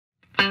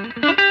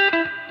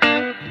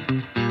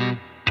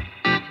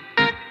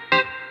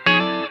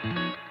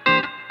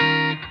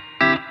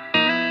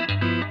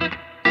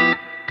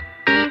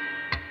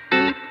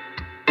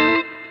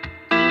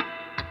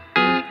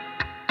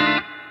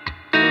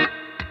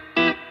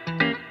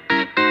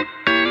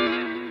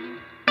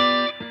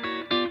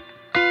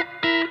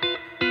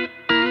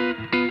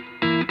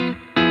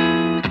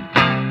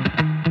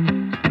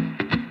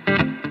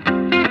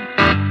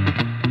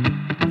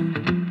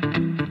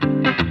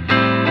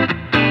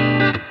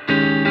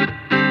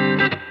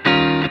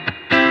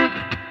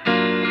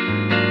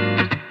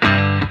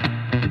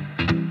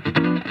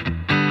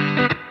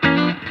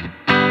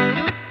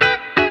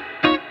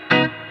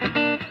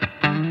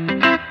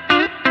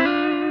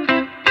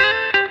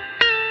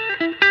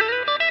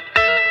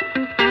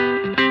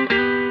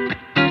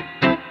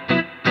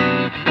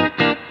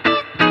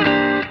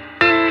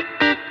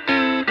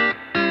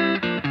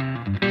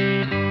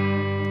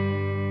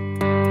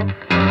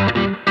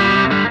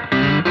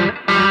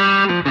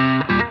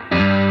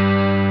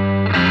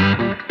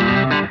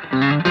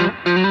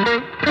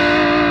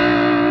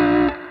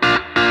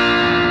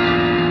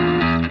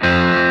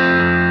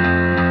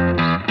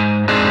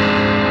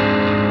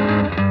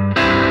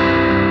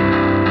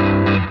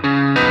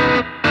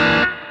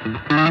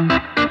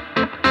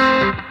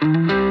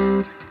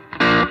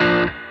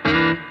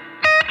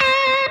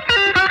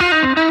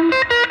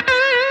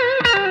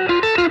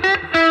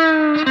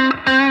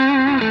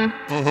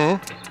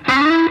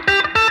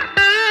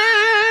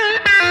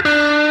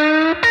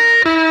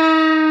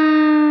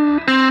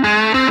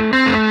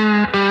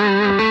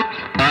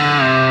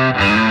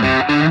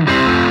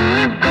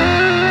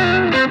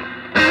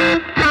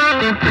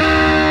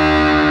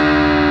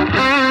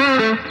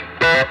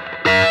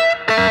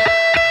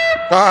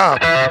Ah.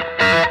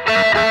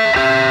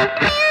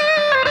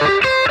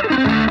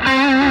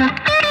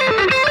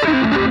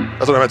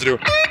 That's what I meant to do.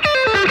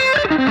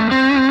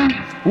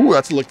 Ooh,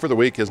 that's a lick for the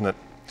week, isn't it?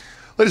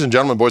 Ladies and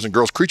gentlemen, boys and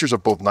girls, creatures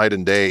of both night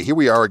and day, here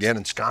we are again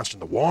ensconced in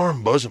the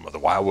warm bosom of the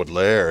Wildwood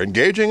lair,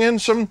 engaging in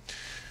some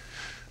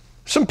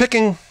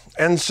picking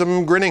and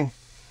some grinning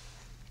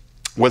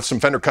with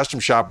some Fender Custom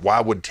Shop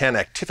Wildwood 10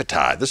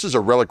 Activity. This is a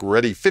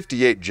Relic-Ready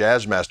 58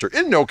 Jazzmaster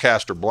in no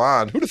caster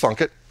blonde. Who'd have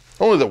thunk it?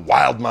 Only the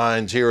wild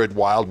minds here at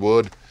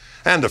Wildwood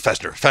and the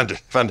Fender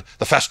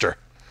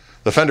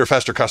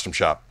Custom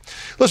Shop.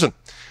 Listen,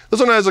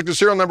 this one has like the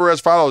serial number as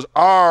follows: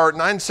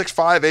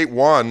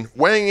 R96581,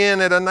 weighing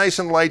in at a nice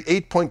and light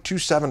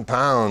 8.27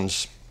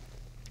 pounds.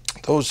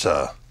 Those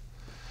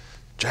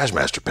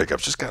Jazzmaster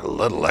pickups just got a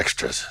little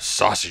extra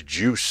saucy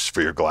juice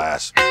for your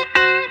glass.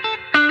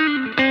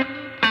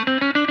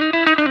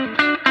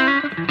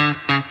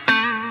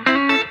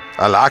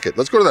 I like it.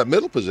 Let's go to that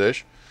middle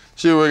position.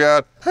 See what we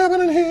got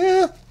happening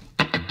here.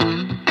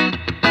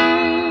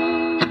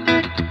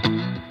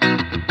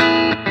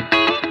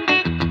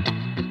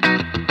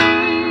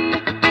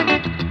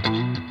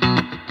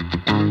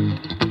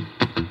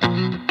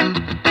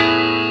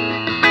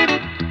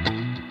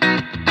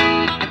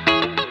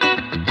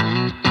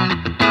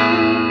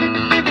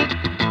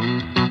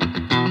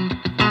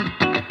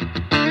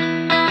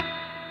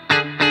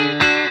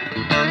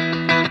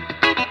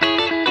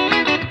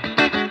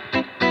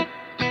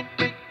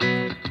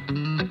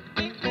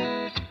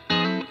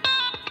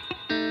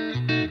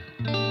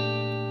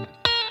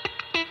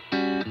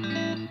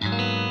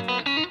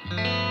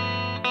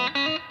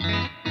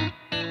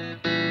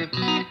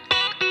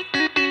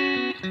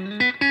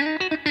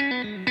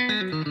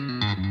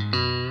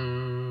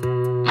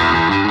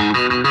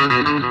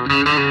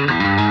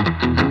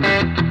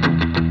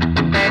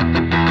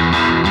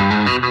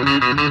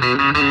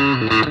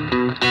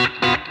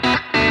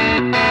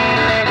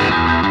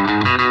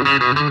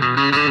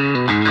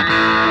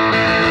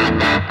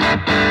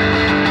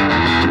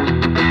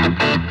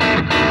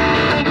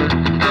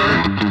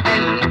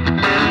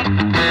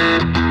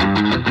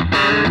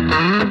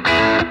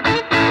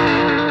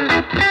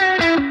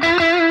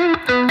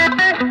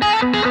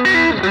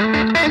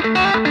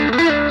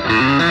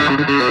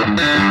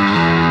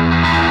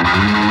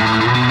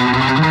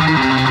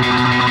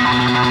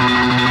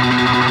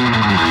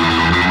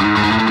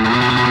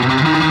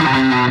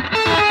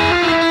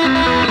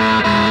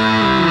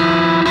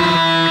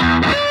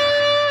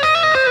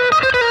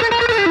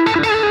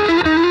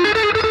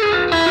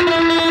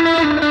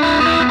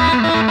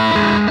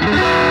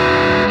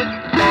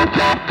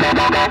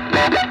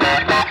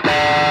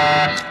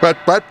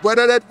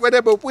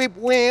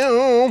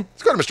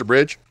 Let's go to Mr.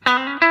 Bridge.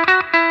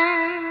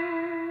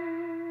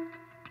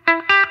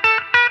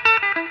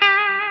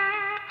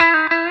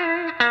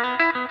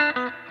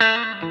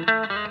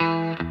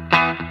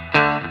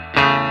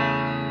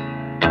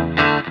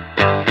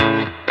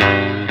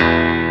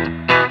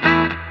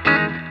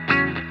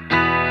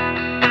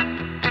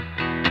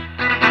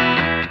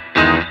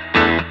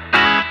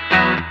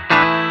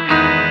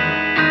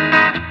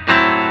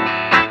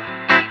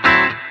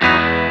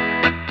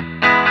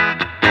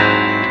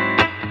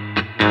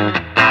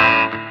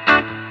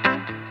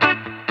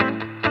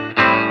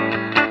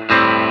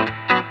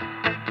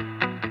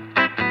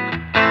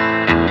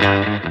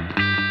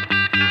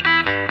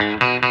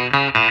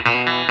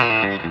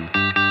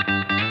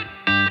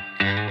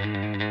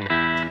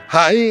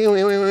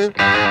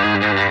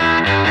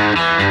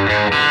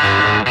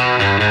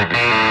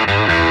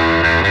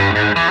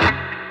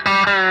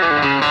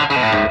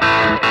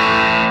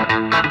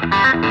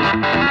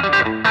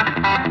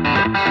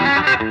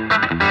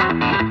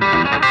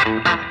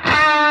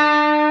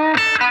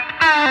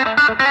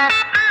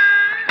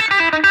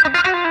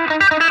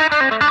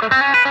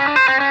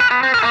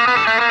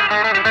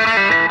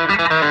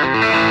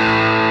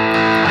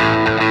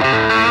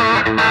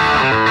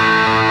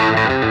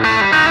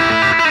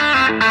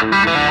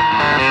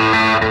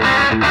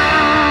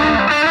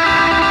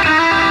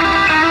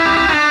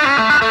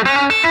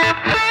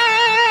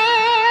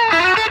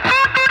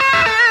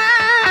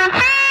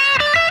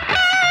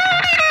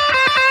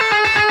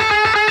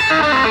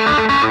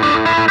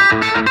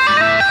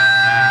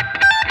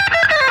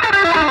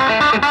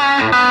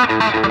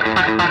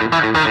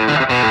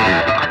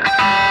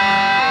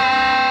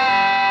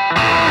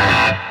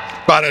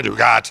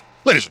 Bada-do-got.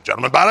 Ladies and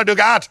gentlemen,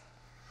 Bada-do-got.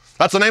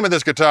 That's the name of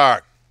this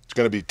guitar. It's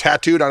going to be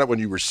tattooed on it when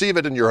you receive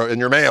it in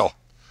your mail.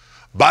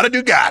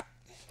 Bada-do-got.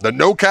 The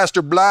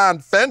no-caster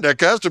blind Fender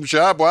Custom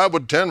Shop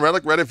Wildwood 10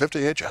 Relic-Ready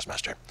 58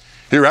 Jazzmaster.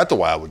 Here at the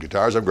Wildwood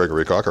Guitars, I'm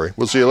Gregory Cockery.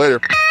 We'll see you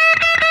later.